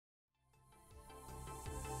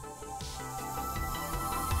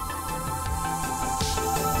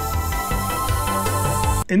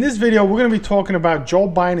In this video, we're going to be talking about Joe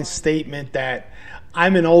Biden's statement that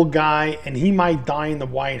I'm an old guy and he might die in the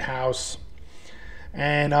White House.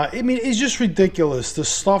 And I mean, it's just ridiculous. The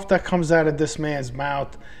stuff that comes out of this man's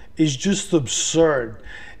mouth is just absurd.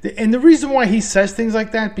 And the reason why he says things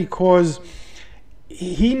like that, because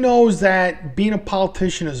he knows that being a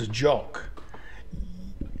politician is a joke.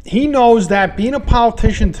 He knows that being a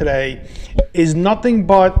politician today is nothing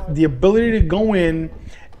but the ability to go in,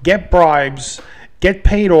 get bribes, get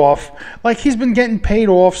paid off, like he's been getting paid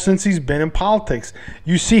off since he's been in politics.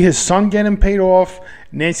 You see his son getting paid off,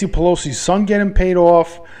 Nancy Pelosi's son getting paid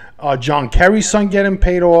off, John Kerry's son getting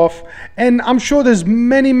paid off, and I'm sure there's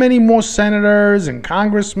many, many more senators and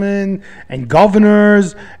congressmen and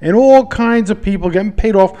governors and all kinds of people getting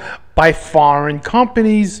paid off by foreign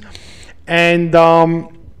companies, and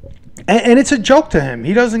it's a joke to him.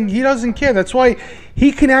 He doesn't care. That's why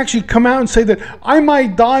he can actually come out and say that I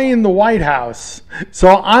might die in the White House,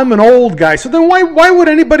 so I'm an old guy. So then why would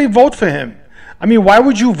anybody vote for him? I mean, why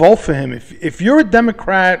would you vote for him? If you're a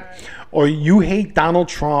Democrat or you hate Donald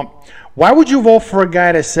Trump, why would you vote for a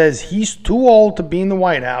guy that says he's too old to be in the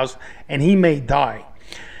White House and he may die?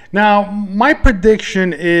 Now, my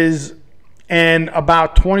prediction is, and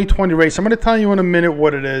about 2020 race, I'm going to tell you in a minute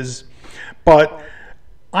what it is, but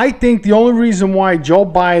I think the only reason why Joe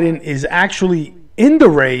Biden is actually in the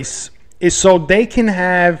race is so they can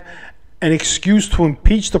have an excuse to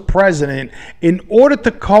impeach the president in order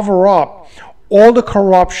to cover up all the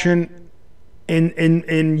corruption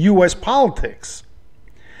in U.S. politics.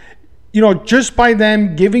 You know, just by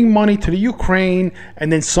them giving money to the Ukraine,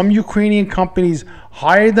 and then some Ukrainian companies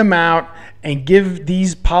hire them out and give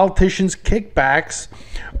these politicians kickbacks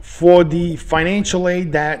for the financial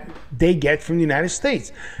aid that they get from the United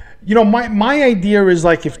States. You know, my idea is,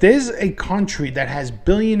 like, if there's a country that has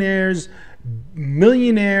billionaires,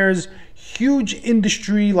 millionaires, huge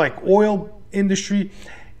industry like oil industry,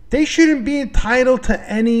 they shouldn't be entitled to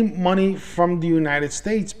any money from the United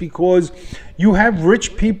States, because you have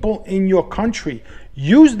rich people in your country.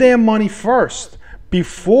 Use their money first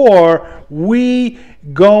before we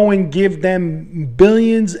go and give them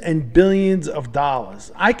billions and billions of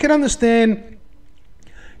dollars. I can understand,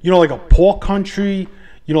 you know, like a poor country,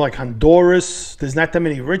 you know, like Honduras, there's not that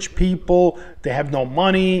many rich people, they have no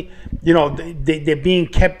money, you know, they're being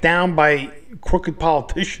kept down by crooked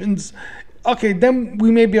politicians. Okay, then we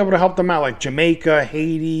may be able to help them out, like Jamaica,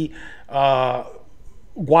 Haiti,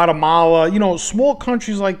 Guatemala, you know, small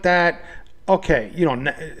countries like that. Okay, you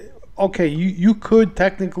know, okay, you could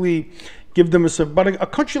technically give them but a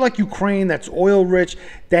country like Ukraine that's oil rich,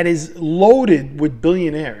 that is loaded with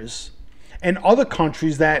billionaires, and other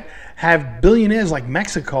countries that have billionaires like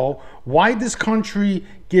Mexico, why this country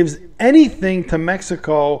gives anything to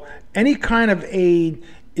Mexico, any kind of aid,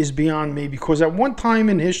 is beyond me. Because at one time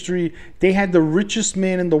in history, they had the richest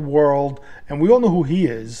man in the world, and we all know who he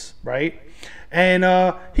is, right? And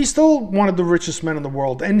he's still one of the richest men in the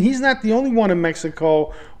world. And he's not the only one in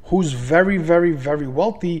Mexico who's very, very, very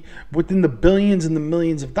wealthy, within the billions and the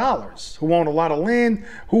millions of dollars, who own a lot of land,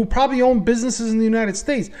 who probably own businesses in the United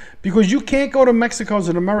States. Because you can't go to Mexico as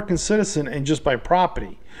an American citizen and just buy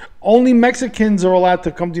property. Only Mexicans are allowed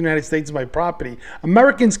to come to the United States and buy property.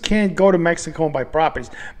 Americans can't go to Mexico and buy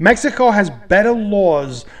properties. Mexico has better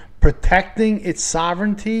laws protecting its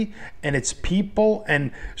sovereignty and its people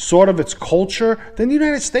and sort of its culture than the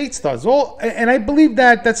United States does. And I believe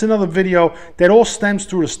that that's another video that all stems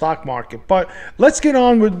through the stock market. But let's get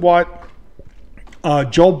on with what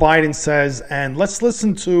Joe Biden says, and let's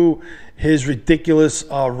listen to his ridiculous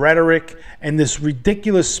rhetoric and this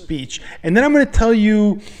ridiculous speech. And then I'm going to tell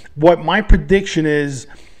you what my prediction is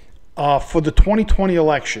for the 2020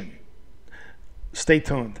 election. Stay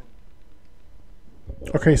tuned.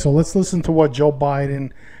 Okay, so let's listen to what Joe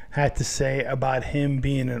Biden had to say about him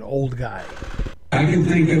being an old guy. I can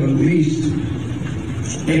think of at least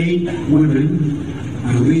 8 women,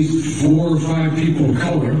 at least 4 or 5 people of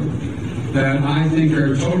color that I think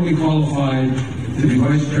are totally qualified to be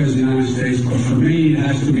Vice President of the United States. But for me, it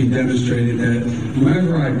has to be demonstrated that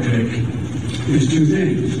whoever I pick is 2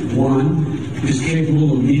 things. One, is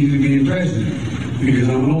capable of easily being president, because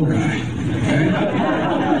I'm an old guy. Okay?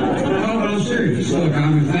 I'm serious. Look,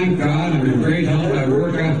 thank God, I'm in great health. I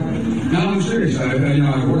work out. No, I'm serious. I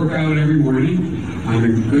work out every morning. I'm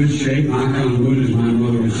in good shape. Knock on wood, as my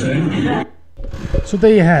mother would say. So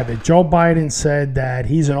there you have it. Joe Biden said that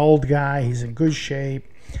he's an old guy. He's in good shape.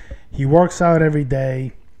 He works out every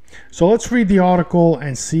day. So let's read the article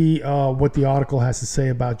and see what the article has to say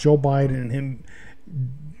about Joe Biden and him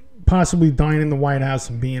possibly dying in the White House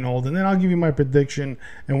and being old. And then I'll give you my prediction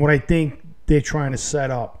and what I think they're trying to set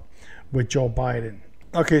up with Joe Biden.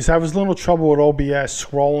 Okay, so I was a little trouble with OBS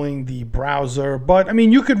scrolling the browser, but I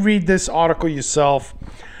mean, you could read this article yourself.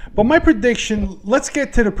 But my prediction, let's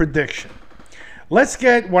get to the prediction. Let's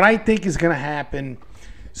get what I think is going to happen.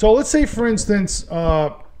 So let's say, for instance,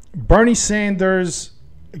 Bernie Sanders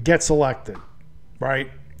gets elected,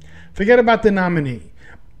 right? Forget about the nominee.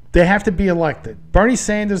 They have to be elected. Bernie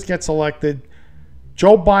Sanders gets elected.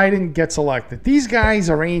 Joe Biden gets elected. These guys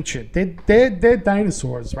are ancient. They're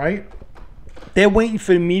dinosaurs, right? They're waiting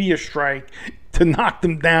for the meteor strike to knock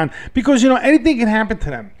them down because, you know, anything can happen to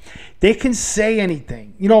them. They can say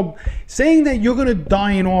anything. You know, saying that you're going to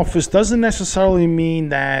die in office doesn't necessarily mean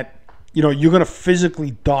that, you know, you're going to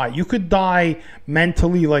physically die. You could die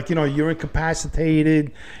mentally, like, you know, you're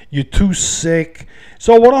incapacitated, you're too sick.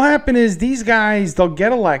 So what will happen is these guys, they'll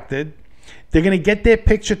get elected. They're going to get their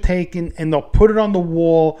picture taken and they'll put it on the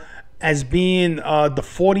wall as being the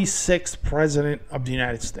 46th president of the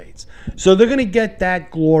United States. So they're going to get that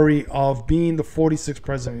glory of being the 46th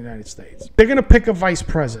president of the United States. They're going to pick a vice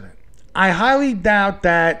president. I highly doubt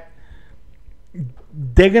that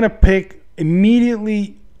they're going to pick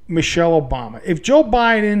immediately Michelle Obama. If Joe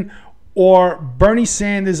Biden or Bernie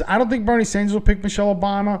Sanders, I don't think Bernie Sanders will pick Michelle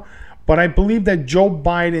Obama, but I believe that Joe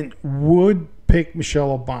Biden would pick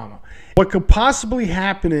Michelle Obama. What could possibly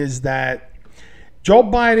happen is that Joe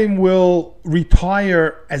Biden will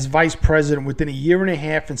retire as vice president within a year and a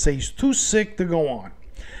half and say he's too sick to go on.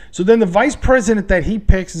 So then the vice president that he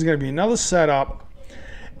picks is going to be another setup.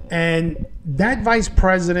 And that vice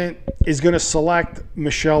president is going to select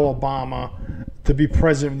Michelle Obama to be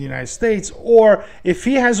president of the United States. Or if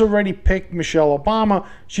he has already picked Michelle Obama,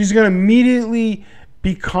 she's going to immediately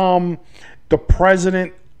become the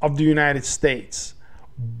president of the United States.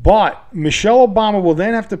 But Michelle Obama will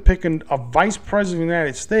then have to pick a vice president of the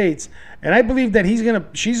United States, and I believe that she's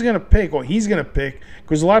gonna pick,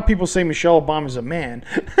 because a lot of people say Michelle Obama is a man.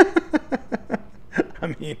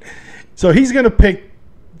 I mean, so she's gonna pick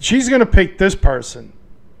this person.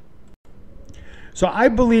 So I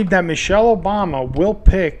believe that Michelle Obama will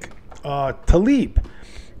pick Tlaib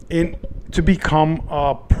to become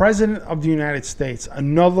president of the United States,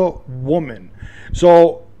 another woman.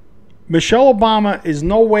 So Michelle Obama is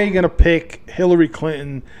no way going to pick Hillary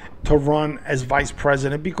Clinton to run as vice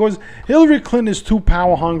president because Hillary Clinton is too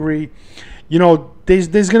power hungry. You know, there's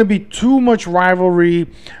going to be too much rivalry.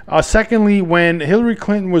 Secondly, when Hillary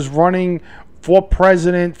Clinton was running for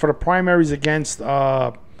president for the primaries against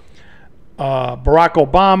Barack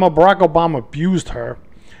Obama abused her,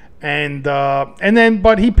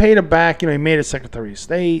 but he paid her back. You know, he made her Secretary of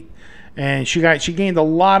State. And she gained a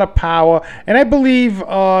lot of power, and I believe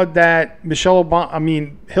that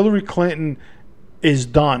Hillary Clinton is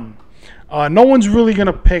done. No one's really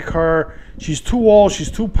gonna pick her. She's too old.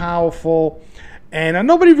 She's too powerful, and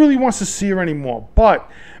nobody really wants to see her anymore.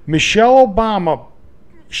 But Michelle Obama,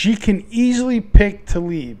 she can easily pick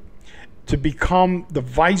Tlaib to become the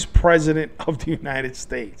vice president of the United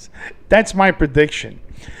States. That's my prediction.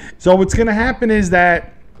 So what's gonna happen is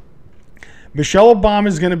that Michelle Obama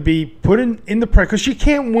is going to be put in the because she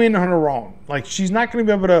can't win on her own. Like, she's not going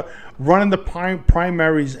to be able to run in the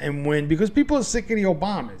primaries and win because people are sick of the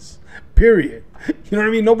Obamas, period. You know what I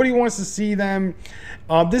mean? Nobody wants to see them.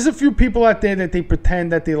 There's a few people out there that they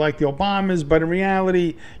pretend that they like the Obamas, but in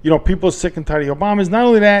reality, you know, people are sick and tired of the Obamas. Not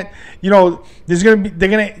only that, you know,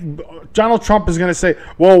 Donald Trump is going to say,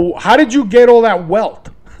 well, how did you get all that wealth?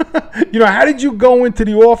 You know, how did you go into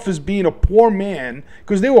the office being a poor man?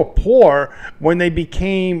 Because they were poor when they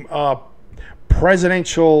became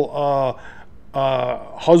presidential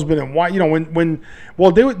husband and wife. You know,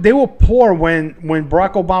 they were poor when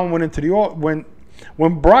Barack Obama went into the when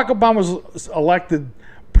Barack Obama was elected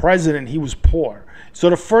president. He was poor. So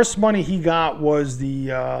the first money he got was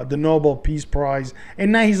the Nobel Peace Prize,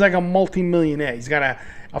 and now he's like a multi-millionaire. He's got a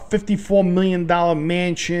 $54 million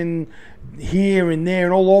mansion here and there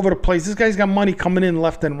and all over the place. This guy's got money coming in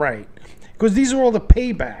left and right because these are all the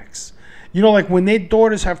paybacks. You know, like when their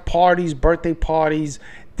daughters have parties, birthday parties,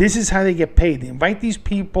 this is how they get paid. They invite these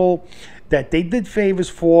people that they did favors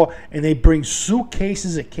for, and they bring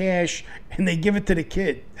suitcases of cash and they give it to the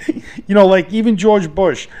kid. You know, like even George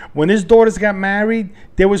Bush, when his daughters got married,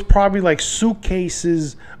 there was probably like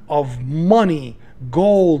suitcases of money,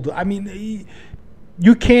 gold. I mean,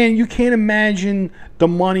 you can't imagine the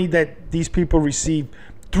money that these people receive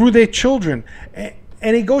through their children. And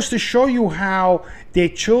it goes to show you how their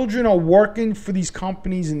children are working for these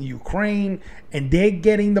companies in the Ukraine, and they're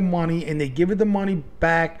getting the money, and they give the money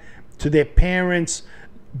back to their parents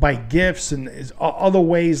by gifts and other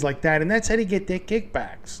ways like that. And that's how they get their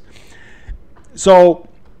kickbacks. So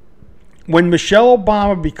when Michelle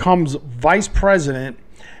Obama becomes vice president,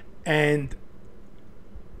 and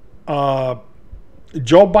Joe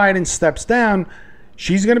Biden steps down,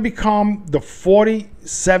 she's going to become the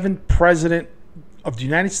 47th president of the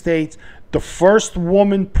United States, the first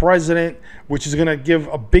woman president, which is going to give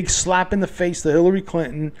a big slap in the face to Hillary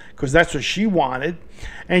Clinton because that's what she wanted.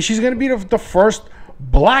 And she's going to be the first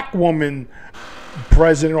black woman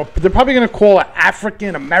president, or they're probably going to call her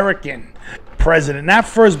African American president, not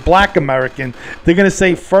first black American. They're going to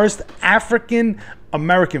say first African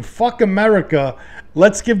American. Fuck America.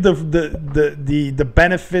 Let's give the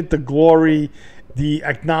benefit, the glory, the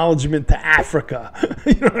acknowledgement to Africa.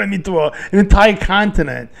 You know what I mean? To an entire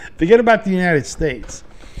continent. Forget about the United States.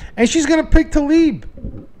 And she's going to pick Tlaib.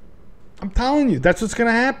 I'm telling you, that's what's going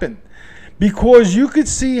to happen. Because you could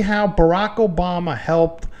see how Barack Obama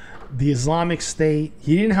helped the Islamic State.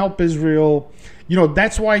 He didn't help Israel. You know,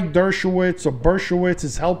 that's why Dershowitz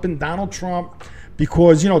is helping Donald Trump.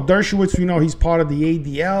 Because, you know, Dershowitz, you know, he's part of the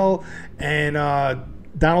ADL. And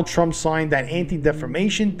Donald Trump signed that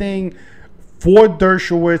anti-defamation thing for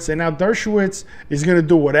Dershowitz. And now Dershowitz is going to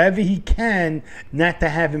do whatever he can not to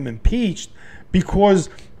have him impeached. Because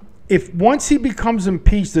if once he becomes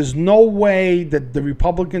impeached, there's no way that the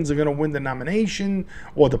Republicans are going to win the nomination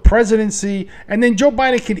or the presidency. And then Joe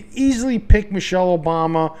Biden could easily pick Michelle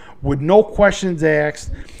Obama with no questions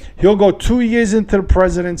asked. He'll go 2 years into the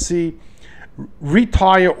presidency,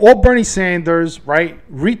 retire, or Bernie Sanders, right?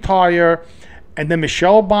 Retire. And then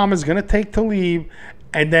Michelle Obama is going to take Tlaib.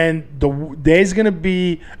 And then there's going to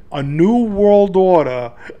be a new world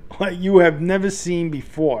order like you have never seen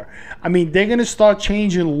before. I mean, they're going to start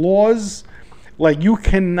changing laws like you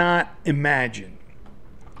cannot imagine.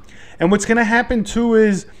 And what's going to happen too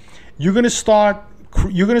is you're going to start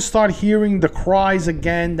hearing the cries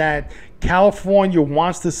again that California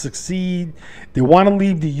wants to succeed. They want to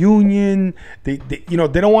leave the union. They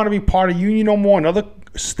don't want to be part of the union no more. And other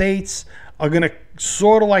states are going to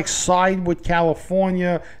sort of like side with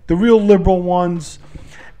California, the real liberal ones.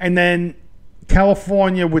 And then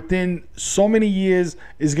California, within so many years,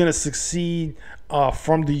 is going to succeed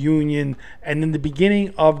from the union. And then the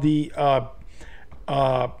beginning of the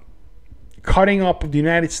cutting up of the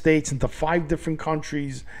United States into 5 different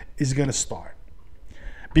countries is going to start.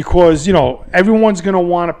 Because, you know, everyone's going to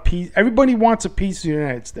want a piece. Everybody wants a piece of the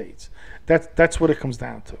United States. That's what it comes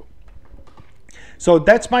down to. So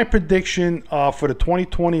that's my prediction for the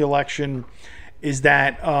 2020 election, is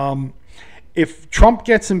that if Trump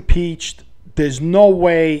gets impeached, there's no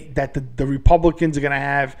way that the Republicans are going to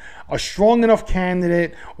have a strong enough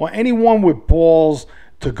candidate or anyone with balls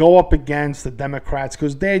to go up against the Democrats,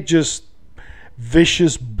 because they're just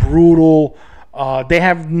vicious, brutal. They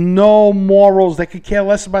have no morals. They could care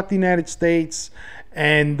less about the United States,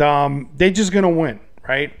 and they're just going to win,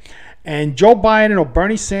 right? And Joe Biden or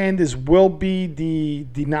Bernie Sanders will be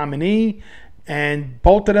the nominee, and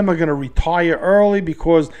both of them are going to retire early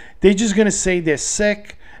because they're just going to say they're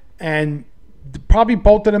sick, and probably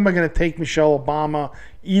both of them are going to take Michelle Obama,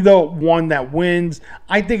 either one that wins.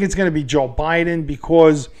 I think it's going to be Joe Biden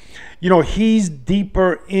because, you know, he's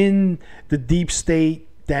deeper in the deep state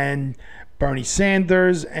than Bernie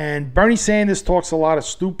Sanders, and Bernie Sanders talks a lot of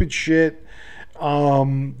stupid shit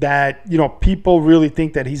that, you know, people really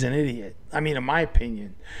think that he's an idiot. I mean, in my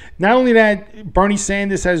opinion. Not only that, Bernie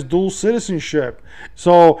Sanders has dual citizenship.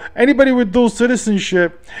 So anybody with dual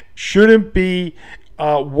citizenship shouldn't be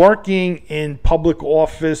working in public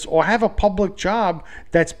office or have a public job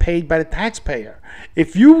that's paid by the taxpayer.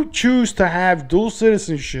 If you choose to have dual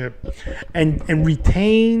citizenship and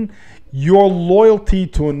retain your loyalty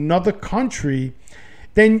to another country,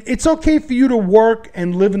 then it's okay for you to work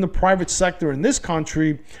and live in the private sector in this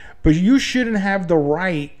country, but you shouldn't have the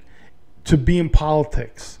right to be in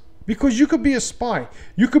politics, because you could be a spy.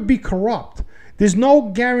 You could be corrupt. There's no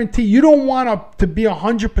guarantee. You don't want to be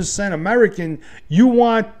 100% American. You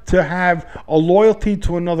want to have a loyalty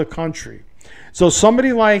to another country. So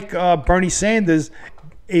somebody like Bernie Sanders,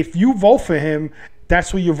 if you vote for him,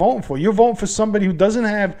 that's what you're voting for. You're voting for somebody who doesn't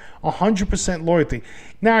have 100% loyalty.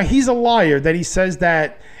 Now, he's a liar that he says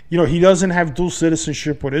that, you know, he doesn't have dual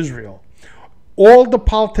citizenship with Israel. All the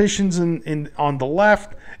politicians on the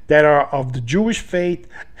left that are of the Jewish faith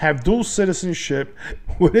have dual citizenship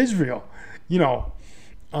with Israel. You know,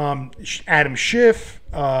 Adam Schiff,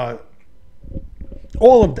 all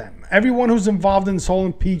of them. Everyone who's involved in this whole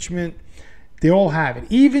impeachment, they all have it.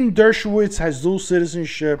 Even Dershowitz has dual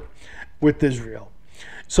citizenship with Israel.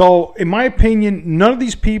 So, in my opinion, none of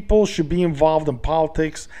these people should be involved in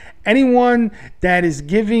politics. Anyone that is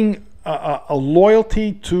giving a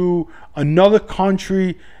loyalty to another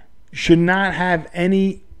country should not have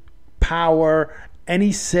any power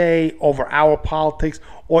any say over our politics,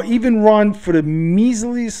 or even run for the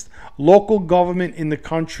measliest local government in the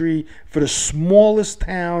country, for the smallest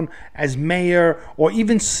town as mayor, or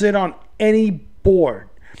even sit on any board.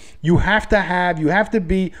 You have to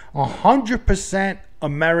be 100%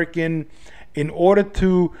 American in order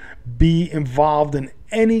to be involved in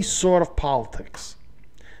any sort of politics.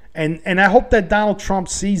 And I hope that Donald Trump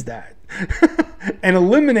sees that and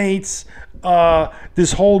eliminates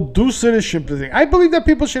this whole dual citizenship thing. I believe that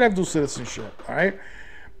people should have dual citizenship, all right?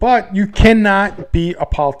 But you cannot be a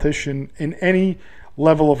politician in any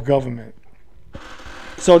level of government.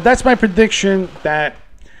 So that's my prediction, that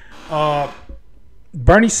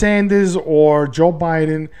Bernie Sanders or Joe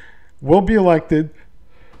Biden will be elected.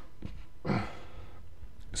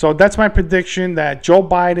 So that's my prediction, that Joe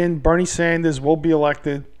Biden, Bernie Sanders will be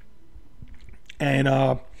elected.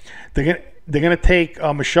 And they're gonna take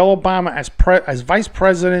Michelle Obama as vice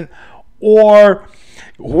president, or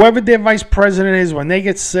whoever their vice president is, when they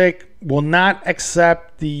get sick, will not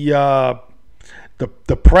accept the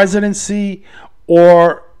presidency,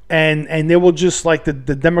 and they will just, like, the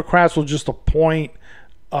Democrats will just appoint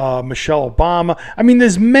Michelle Obama. I mean,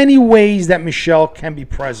 there's many ways that Michelle can be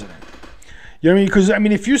president. You know what I mean? Because, I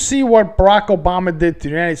mean, if you see what Barack Obama did to the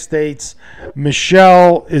United States,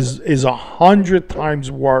 Michelle is 100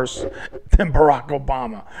 times worse than Barack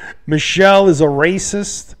Obama. Michelle is a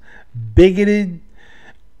racist, bigoted,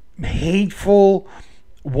 hateful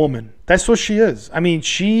woman. That's what she is. I mean,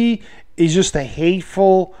 she is just a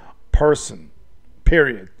hateful person,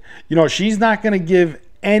 period. You know, she's not going to give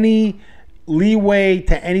any leeway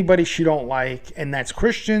to anybody she don't like, and that's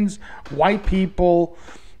Christians, white people,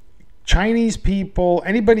 Chinese people,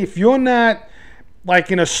 anybody. If you're not,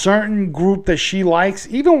 like, in a certain group that she likes,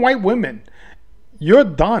 even white women, you're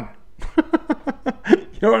done.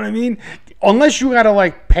 You know what I mean? Unless you got to,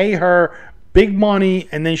 like, pay her big money,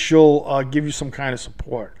 and then she'll give you some kind of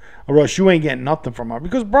support, or else you ain't getting nothing from her.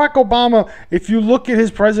 Because Barack Obama, if you look at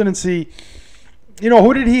his presidency, you know,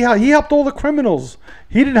 who did he help? He helped all the criminals.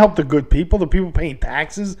 He didn't help the good people, the people paying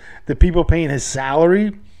taxes, the people paying his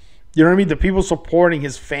salary. You know what I mean? The people supporting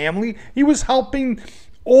his family. He was helping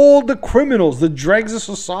all the criminals, the dregs of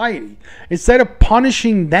society. Instead of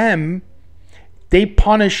punishing them, they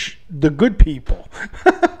punish the good people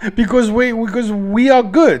because we are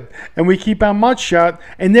good, and we keep our mouth shut,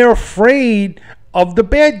 and they're afraid of the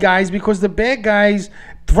bad guys because the bad guys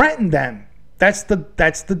threaten them. That's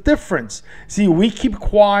the difference. See, we keep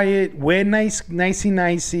quiet, we're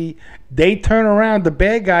nicey. They turn around, the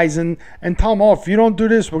bad guys, and tell them, oh, if you don't do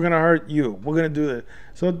this, we're gonna hurt you. We're gonna do this.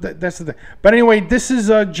 So that's the thing. But anyway, this is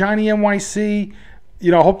Johnny NYC.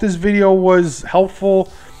 You know, I hope this video was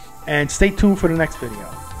helpful, and stay tuned for the next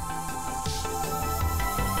video.